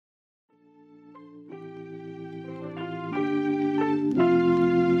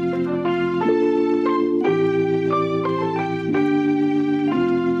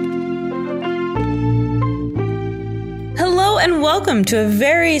welcome to a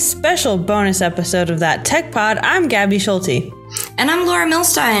very special bonus episode of That Tech Pod. I'm Gabby Schulte. And I'm Laura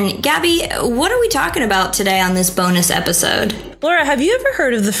Milstein. Gabby, what are we talking about today on this bonus episode? Laura, have you ever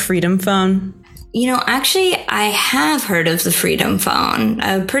heard of the Freedom Phone? You know, actually, I have heard of the Freedom Phone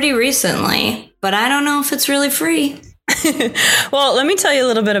pretty recently, but I don't know if it's really free. Well, let me tell you a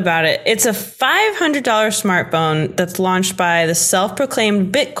little bit about it. It's a $500 smartphone that's launched by the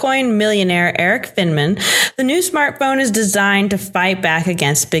self-proclaimed Bitcoin millionaire Eric Finman. The new smartphone is designed to fight back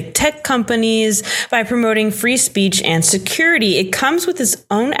against big tech companies by promoting free speech and security. It comes with its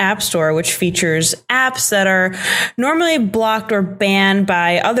own app store, which features apps that are normally blocked or banned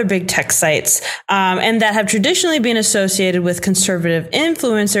by other big tech sites, and that have traditionally been associated with conservative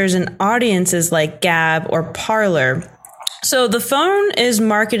influencers and audiences like Gab or Parler. So the phone is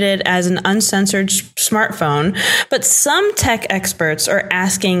marketed as an uncensored smartphone, but some tech experts are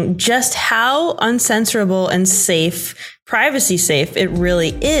asking just how uncensorable and privacy safe it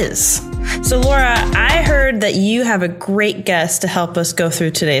really is. So Laura, I heard that you have a great guest to help us go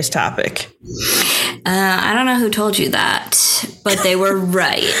through today's topic. I don't know who told you that, but they were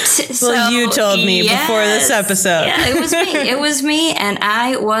right. Well, you told me before this episode. Yeah, it was me. It was me, and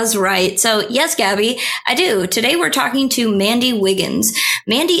I was right. So yes, Gabby, I do. Today we're talking to Mandy Wiggins.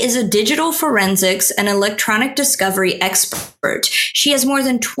 Mandy is a digital forensics and electronic discovery expert. She has more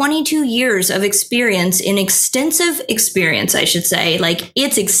than 22 years of extensive experience, I should say. Like,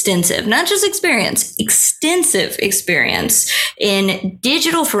 it's extensive, not just experience, extensive experience in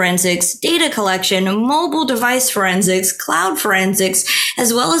digital forensics, data collection, mobile device forensics, cloud forensics,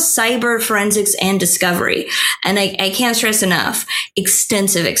 as well as cyber forensics and discovery. And I can't stress enough,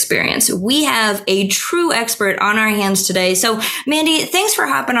 extensive experience. We have a true expert on our hands today. So, Mandy, thanks for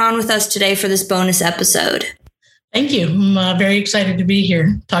hopping on with us today for this bonus episode. Thank you. I'm very excited to be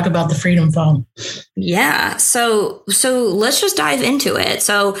here, talk about the Freedom Phone. Yeah. So let's just dive into it.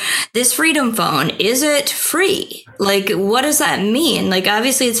 So this Freedom Phone, is it free? Like, what does that mean? Like,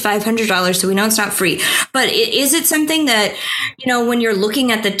 obviously it's $500, so we know it's not free, but is it something that, you know, when you're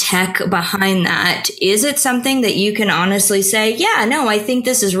looking at the tech behind that, is it something that you can honestly say, yeah, no, I think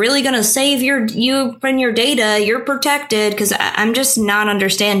this is really going to save you and your data. You're protected? Because I'm just not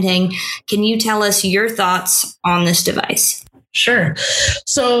understanding. Can you tell us your thoughts on this device? Sure.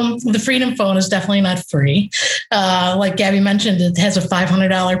 So the Freedom Phone is definitely not free. Like Gabby mentioned, it has a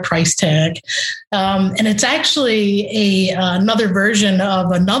 $500 price tag. And it's actually another version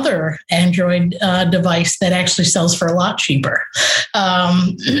of another Android device that actually sells for a lot cheaper.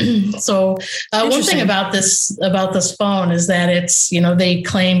 One thing about this phone is that it's, you know, they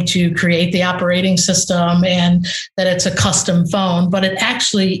claim to create the operating system and that it's a custom phone, but it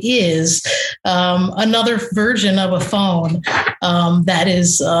actually is another version of a phone that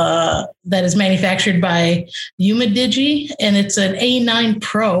is manufactured by Umidigi, and it's an A9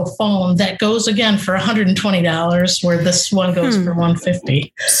 Pro phone that goes again for $120, where this one goes for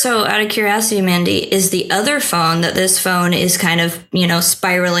 $150. So, out of curiosity, Mandy, is the other phone that this phone is kind of, you know,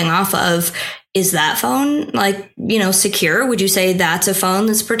 spiraling off of, is that phone, like, you know, secure? Would you say that's a phone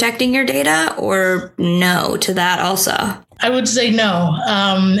that's protecting your data, or no to that also? I would say no.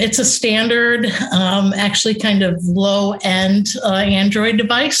 It's a standard, actually kind of low-end Android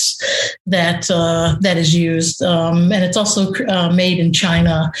device that is used, and it's also made in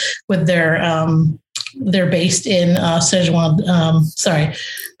China with they're based in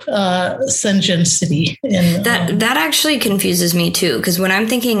Shenzhen City. That actually confuses me too, because when I'm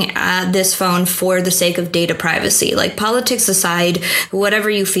thinking this phone for the sake of data privacy, like politics aside, whatever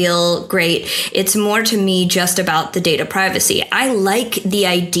you feel, great. It's more to me just about the data privacy. I like the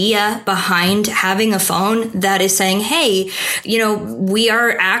idea behind having a phone that is saying, hey, you know, we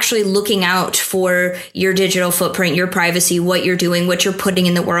are actually looking out for your digital footprint, your privacy, what you're doing, what you're putting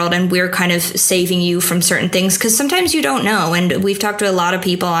in the world, and we're kind of saving you from certain things, because sometimes you don't know. And we've talked to a lot of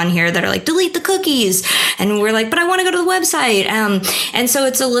people on here that are like, delete the cookies, and we're like, but I want to go to the website, and so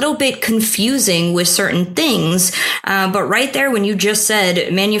it's a little bit confusing with certain things, but right there when you just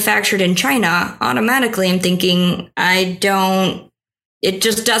said manufactured in China, automatically I'm thinking, it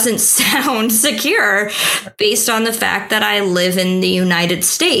just doesn't sound secure based on the fact that I live in the United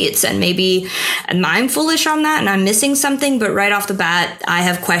States. And maybe I'm foolish on that and I'm missing something, but right off the bat, I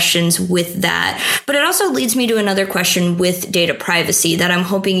have questions with that. But it also leads me to another question with data privacy that I'm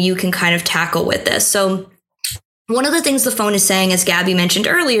hoping you can kind of tackle with this. So one of the things the phone is saying, as Gabby mentioned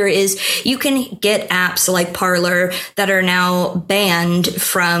earlier, is you can get apps like Parler that are now banned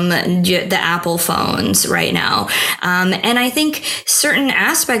from the Apple phones right now. And I think certain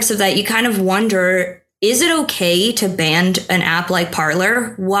aspects of that, you kind of wonder, is it okay to ban an app like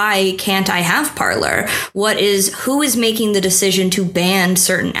Parler? Why can't I have Parler? Who is making the decision to ban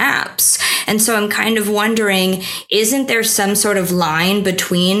certain apps? And so I'm kind of wondering, isn't there some sort of line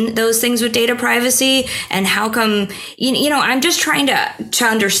between those things with data privacy? And how come, I'm just trying to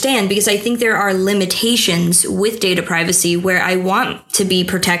understand, because I think there are limitations with data privacy where I want to be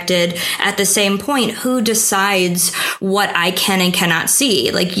protected. At the same point, who decides what I can and cannot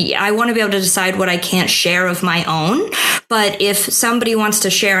see? Like, I want to be able to decide what I can't share of my own. But if somebody wants to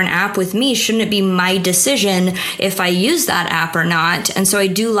share an app with me, shouldn't it be my decision if I use that app or not? And so I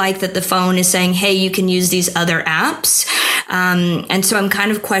do like that the phone is saying, hey, you can use these other apps. And so I'm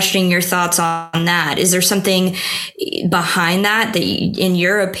kind of questioning your thoughts on that. Is there something behind that in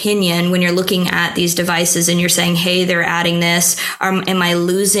your opinion, when you're looking at these devices and you're saying, hey, they're adding this, am I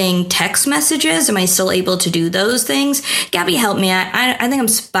losing text messages? Am I still able to do those things? Gabby, help me. I think I'm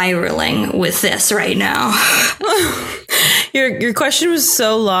spiraling with this right now. Your question was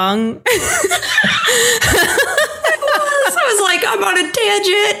so long. I was like, I'm on a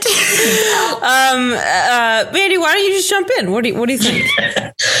tangent. Mandy, why don't you just jump in? What do you think?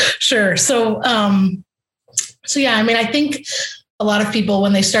 Sure. So yeah, I mean, I think a lot of people,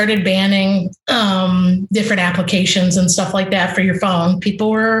 when they started banning different applications and stuff like that for your phone,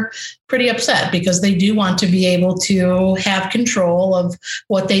 people were pretty upset because they do want to be able to have control of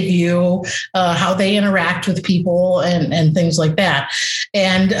what they view, how they interact with people and things like that.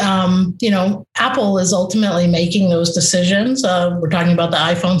 And, Apple is ultimately making those decisions. We're talking about the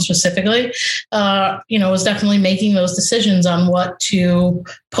iPhone specifically, is definitely making those decisions on what to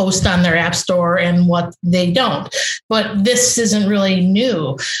post on their app store and what they don't. But this isn't really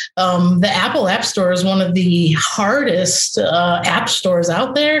new. The Apple App Store is one of the hardest app stores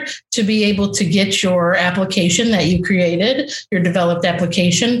out there to be able to get your application that you created, your developed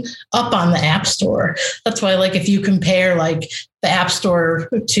application, up on the App Store. That's why, like, if you compare like the App Store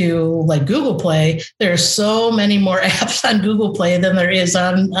to like Google Play, there's so many more apps on Google Play than there is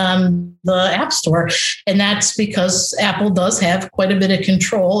on the App Store. And that's because Apple does have quite a bit of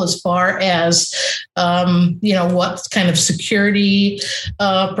control as far as, what kind of security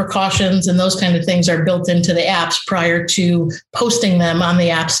precautions and those kind of things are built into the apps prior to posting them on the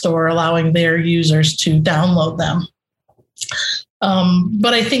App Store, allowing their users to download them.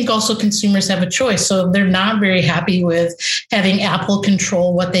 But I think also consumers have a choice. So they're not very happy with having Apple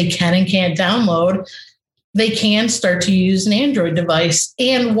control what they can and can't download. They can start to use an Android device.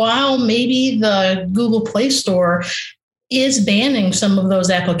 And while maybe the Google Play Store is banning some of those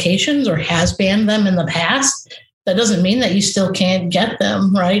applications or has banned them in the past, that doesn't mean that you still can't get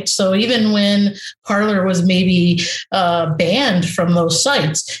them, right? So even when Parler was maybe banned from those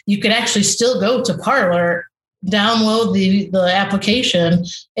sites, you could actually still go to Parler, download the application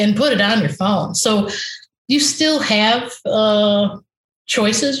and put it on your phone. So you still have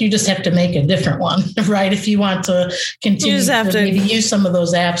choices. You just have to make a different one, right? If you want to continue to maybe use some of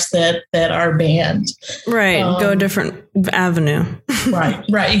those apps that are banned. Right. Go a different avenue.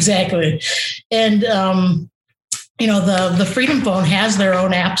 Right, exactly. And, the Freedom Phone has their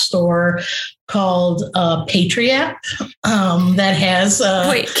own app store called Patriot that has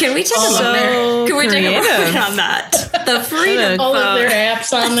wait, can we take a moment? Can we take a moment on that? The Freedom all Phone. Of their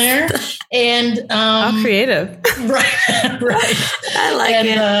apps on there. And how creative. Right. I like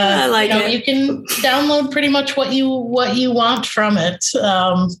it. I like it. You can download pretty much what you want from it.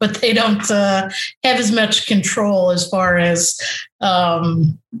 But they don't have as much control as far as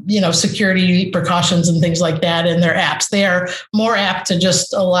security precautions and things like that in their apps. They are more apt to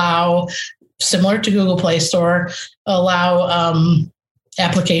just allow, similar to Google Play Store, allow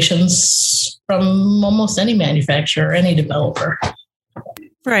applications from almost any manufacturer, any developer.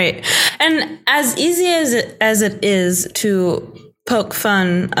 Right. And as easy as it is to poke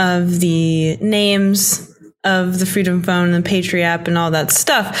fun of the names of the Freedom Phone and the Patriot app and all that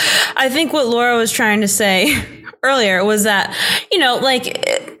stuff, I think what Laura was trying to say earlier was that,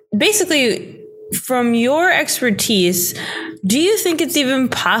 basically from your expertise, do you think it's even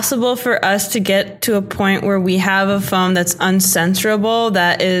possible for us to get to a point where we have a phone that's uncensorable,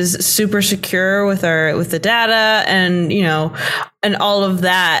 that is super secure with the data and, and all of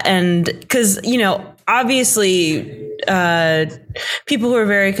that? And because, obviously, people who are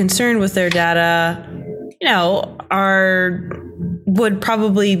very concerned with their data, would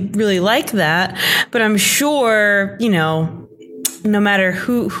probably really like that. But I'm sure, no matter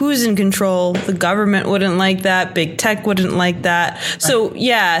who's in control, the government wouldn't like that. Big tech wouldn't like that. So,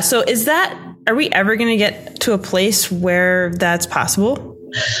 yeah. So are we ever going to get to a place where that's possible?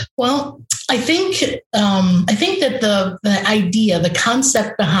 Well, I think that the idea, the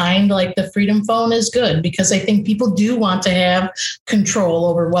concept behind like the Freedom Phone is good, because I think people do want to have control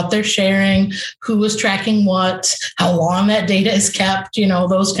over what they're sharing, who is tracking what, how long that data is kept,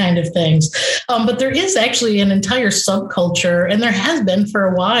 those kind of things. But there is actually an entire subculture, and there has been for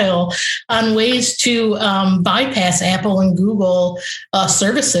a while, on ways to bypass Apple and Google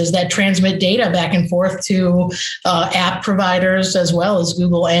services that transmit data back and forth to app providers as well as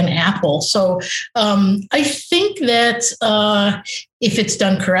Google and Apple. So I think that if it's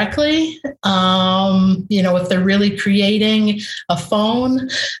done correctly, if they're really creating a phone,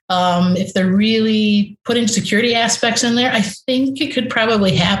 if they're really putting security aspects in there, I think it could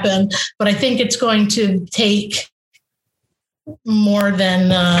probably happen. But I think it's going to take more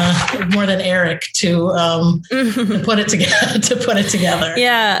than Eric to put it together.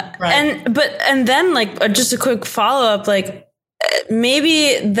 Yeah, right. And then like just a quick follow up, like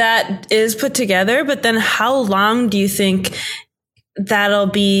maybe that is put together, but then how long do you think that'll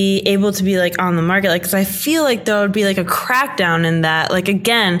be able to be like on the market? Like, cause I feel like there would be like a crackdown in that. Like,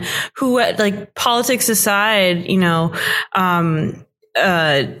 again, like politics aside,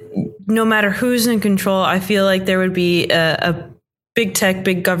 no matter who's in control, I feel like there would be a big tech,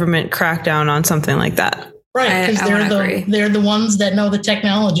 big government crackdown on something like that. Right, because they're the ones that know the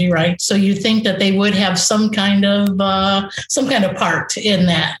technology, right? So you think that they would have some kind of part in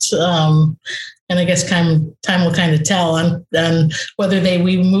that, and I guess time will kind of tell on whether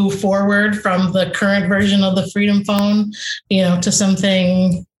we move forward from the current version of the Freedom Phone, to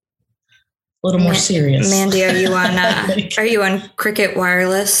something a little more serious. Mandy, are you on Cricket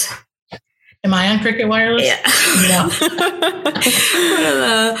Wireless? Am I on Cricket Wireless? Yeah. No.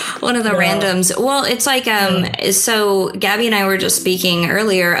 one of the randoms. Well, it's like, so Gabby and I were just speaking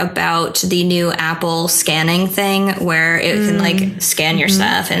earlier about the new Apple scanning thing where it can like scan your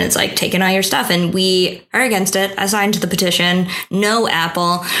stuff and it's like taking all your stuff. And we are against it. I signed the petition. No,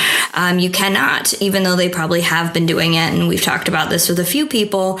 Apple. You cannot, even though they probably have been doing it. And we've talked about this with a few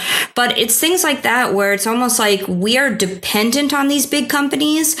people, but it's things like that where it's almost like we are dependent on these big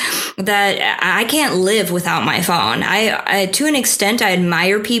companies that I can't live without my phone. I to an extent, I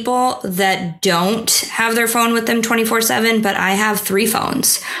admire people that don't have their phone with them 24/7, but I have 3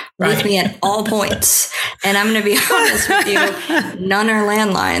 phones with me at all points. And I'm going to be honest with you, none are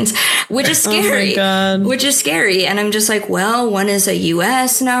landlines, which is scary. Which is scary. And I'm just like, well, one is a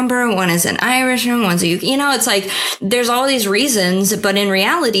US number, one is an Irish number, one's a UK. It's like there's all these reasons, but in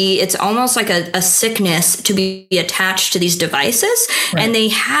reality, it's almost like a sickness to be attached to these devices. Right. And they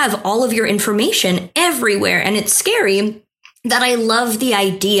have all of your information everywhere. And it's scary. That I love the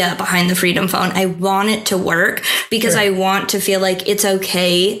idea behind the Freedom Phone. I want it to work because I want to feel like it's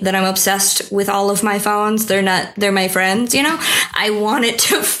okay that I'm obsessed with all of my phones. They're my friends, I want it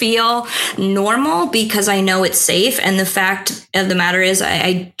to feel normal because I know it's safe. And the fact of the matter is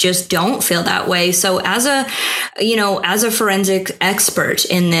I just don't feel that way. So as a forensic expert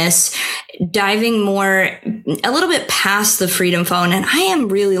in this, diving a little bit past the Freedom Phone, and I am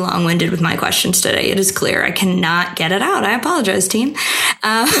really long-winded with my questions today. It is clear. I cannot get it out. I apologize, team.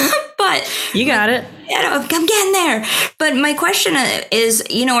 But you got it. I'm getting there. But my question is,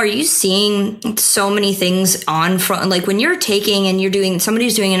 are you seeing so many things on front? Like when you're taking and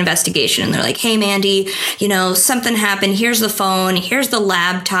somebody's doing an investigation and they're like, hey, Mandy, something happened. Here's the phone. Here's the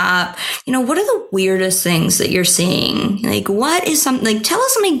laptop. What are the weirdest things that you're seeing? Like, what is something, like, tell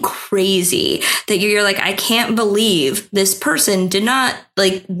us something crazy that you're like, I can't believe this person did not,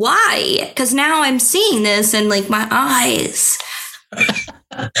 like, why? Because now I'm seeing this and like my eyes.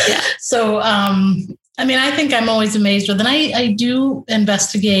 Yeah. So, I think I'm always amazed with, and I do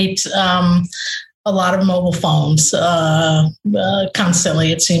investigate a lot of mobile phones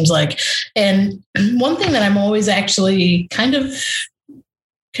constantly, it seems like. And one thing that I'm always actually kind of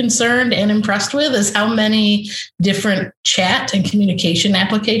concerned and impressed with is how many different chat and communication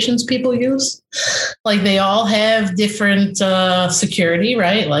applications people use. Like they all have different security,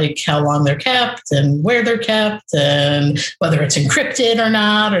 right? Like how long they're kept and where they're kept and whether it's encrypted or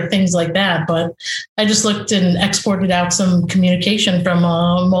not or things like that. But I just looked and exported out some communication from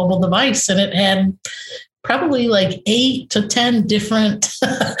a mobile device and it had probably like 8 to 10 different,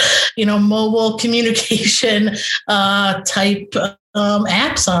 mobile communication type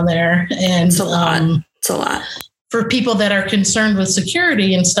apps on there. And it's a lot. It's a lot. For people that are concerned with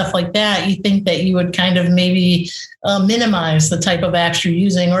security and stuff like that, you think that you would kind of maybe minimize the type of apps you're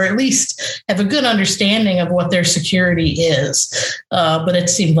using, or at least have a good understanding of what their security is. But it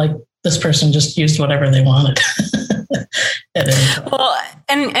seemed like this person just used whatever they wanted. Well,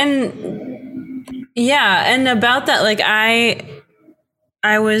 and about that, like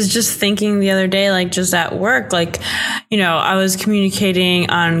I was just thinking the other day, like just at work, like, I was communicating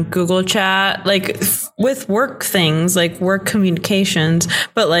on Google Chat, like with work things, like work communications,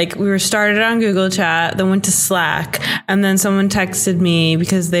 but like we were started on Google Chat, then went to Slack, and then someone texted me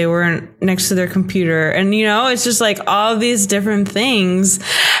because they weren't next to their computer. And, it's just like all these different things.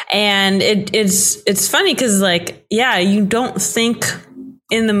 And it's funny because like, yeah, you don't think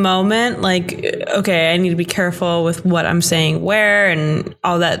in the moment, like, okay, I need to be careful with what I'm saying where and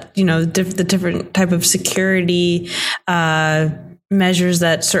all that, the different type of security measures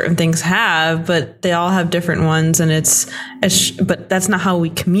that certain things have, but they all have different ones. And but that's not how we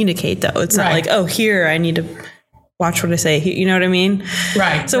communicate, though. It's not like, oh, here, I need to watch what I say. You know what I mean?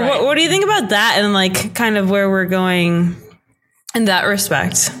 Right. So what do you think about that and like kind of where we're going in that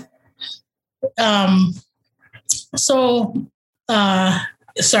respect?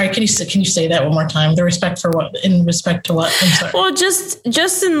 Sorry, can you say that one more time? In respect to what? I'm sorry. Well,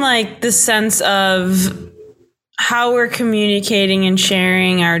 just in like the sense of how we're communicating and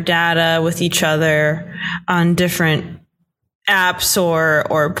sharing our data with each other on different apps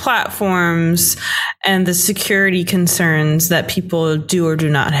or platforms, and the security concerns that people do or do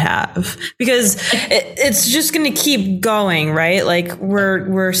not have, because it's just going to keep going, right? Like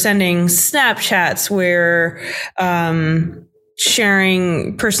we're sending Snapchats, we're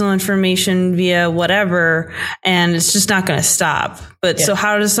sharing personal information via whatever, and it's just not going to stop. But so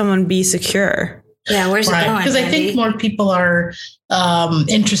how does someone be secure? Yeah, where's it going? Because I think more people are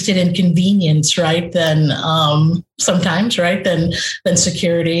interested in convenience, right? Than sometimes, right? Than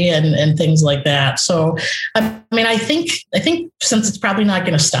security and things like that. So, I think since it's probably not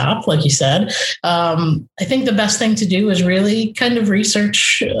going to stop, like you said, I think the best thing to do is really kind of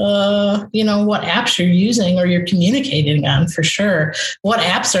research, what apps you're using or you're communicating on, for sure. What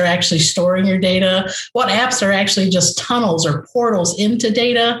apps are actually storing your data? What apps are actually just tunnels or portals into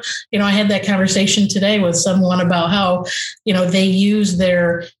data? I had that conversation today with someone about how, they use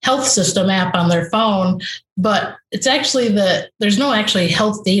their health system app on their phone, but it's actually there's no actually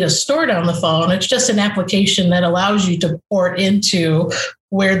health data stored on the phone. It's just an application that allows you to port into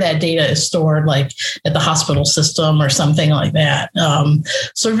where that data is stored, like at the hospital system or something like that.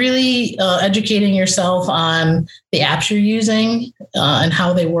 So really educating yourself on the apps you're using and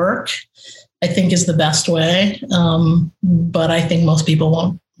how they work, I think is the best way. But I think most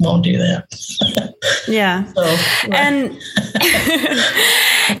people won't do that. Yeah. So,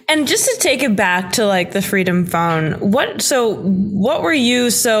 and just to take it back to like the Freedom Phone, what were you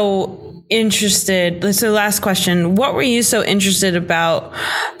so interested? So last question, what were you so interested about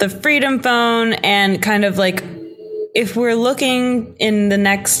the Freedom Phone, and kind of like, if we're looking in the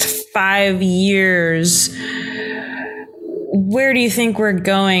next 5 years, where do you think we're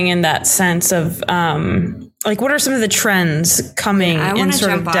going in that sense of, like, what are some of the trends coming in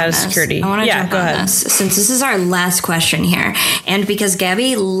sort of data security? I want to jump on this, since this is our last question here. And because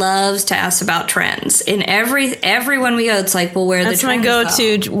Gabby loves to ask about trends. In everyone we go, it's like, well, where are the trends? That's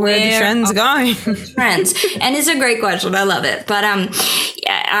my go-to. Where are the trends going? Trends. And it's a great question. I love it. But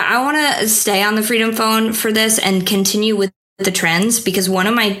I want to stay on the Freedom Phone for this and continue with the trends, because one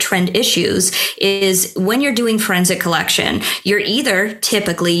of my trend issues is when you're doing forensic collection, you're either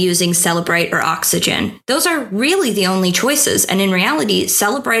typically using Cellebrite or Oxygen. Those are really the only choices. And in reality,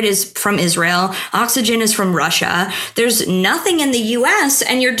 Cellebrite is from Israel. Oxygen is from Russia. There's nothing in the US,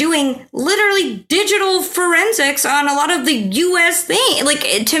 and you're doing literally digital forensics on a lot of the US thing.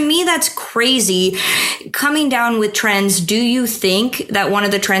 Like, to me, that's crazy. Coming down with trends, do you think that one of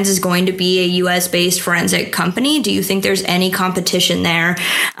the trends is going to be a US based forensic company? Do you think there's any competition there?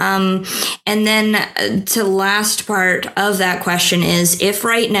 And then to last part of that question is, if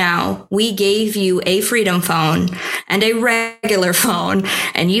right now we gave you a Freedom Phone and a regular phone,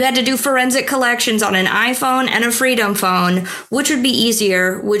 and you had to do forensic collections on an iPhone and a Freedom Phone, which would be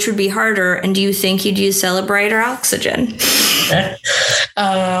easier, which would be harder? And do you think you'd use Cellebrite or Oxygen?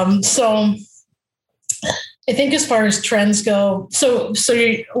 So I think as far as trends go, so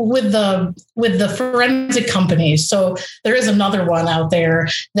with the forensic companies, so there is another one out there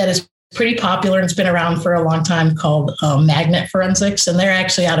that is pretty popular and it's been around for a long time called Magnet Forensics, and they're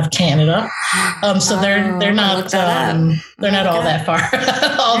actually out of Canada. So they're not all that far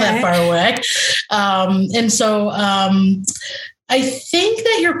that far away. And so I think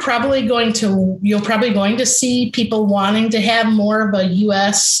that you're probably going to see people wanting to have more of a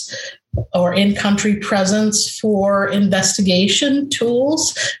U.S. or in-country presence for investigation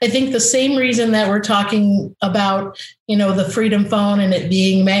tools. I think the same reason that we're talking about, the Freedom Phone and it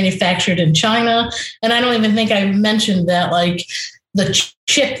being manufactured in China. And I don't even think I mentioned that, like, the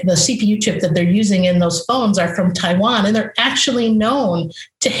CPU chip that they're using in those phones are from Taiwan, and they're actually known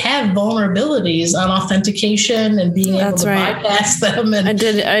to have vulnerabilities on authentication and being able to bypass them. And I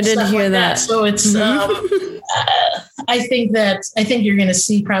did hear that. So it's, I think you're going to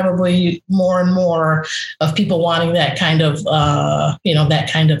see probably more and more of people wanting that kind of, that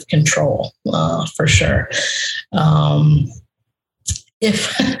kind of control for sure.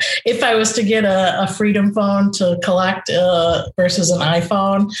 If I was to get a Freedom phone to collect versus an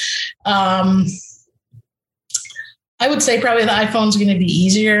iPhone, I would say probably the iPhone's going to be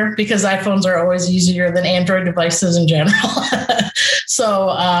easier because iPhones are always easier than Android devices in general. So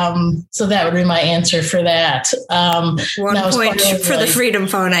that would be my answer for that. 1 point for the Freedom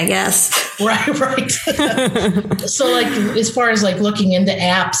phone, I guess. Right. So like, as far as like looking into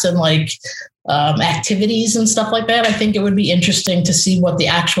apps and like activities and stuff like that, I think it would be interesting to see what the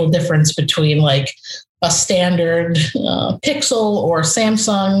actual difference between like a standard Pixel or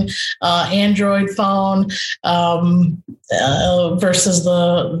Samsung Android phone versus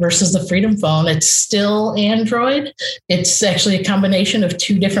the Freedom phone. It's still Android. It's actually a combination of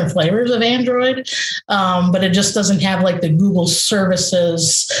 2 different flavors of Android, but it just doesn't have like the Google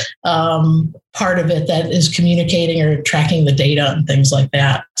services part of it that is communicating or tracking the data and things like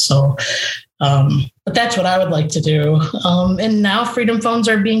that. So, but that's what I would like to do. And now Freedom phones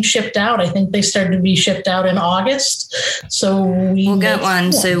are being shipped out. I think they started to be shipped out in August. So we'll get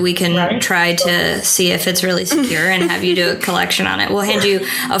one so we can try to see if it's really secure and have you do a collection on it. We'll hand you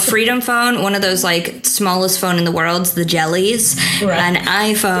a Freedom phone, one of those like smallest phone in the world, the jellies, an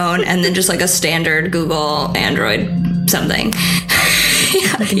iPhone, and then just like a standard Google Android something.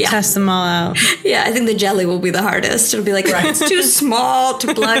 Test them all out. Yeah, I think the jelly will be the hardest. It'll be like, it's too small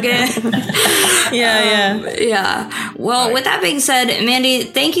to plug in. Yeah. Well, with that being said, Mandy,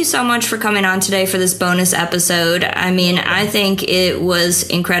 thank you so much for coming on today for this bonus episode. I mean, I think it was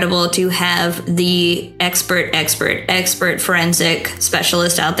incredible to have the expert forensic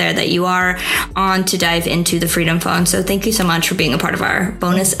specialist out there that you are on to dive into the Freedom phone. So thank you so much for being a part of our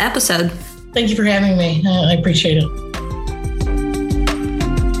bonus episode. Thank you for having me. I appreciate it.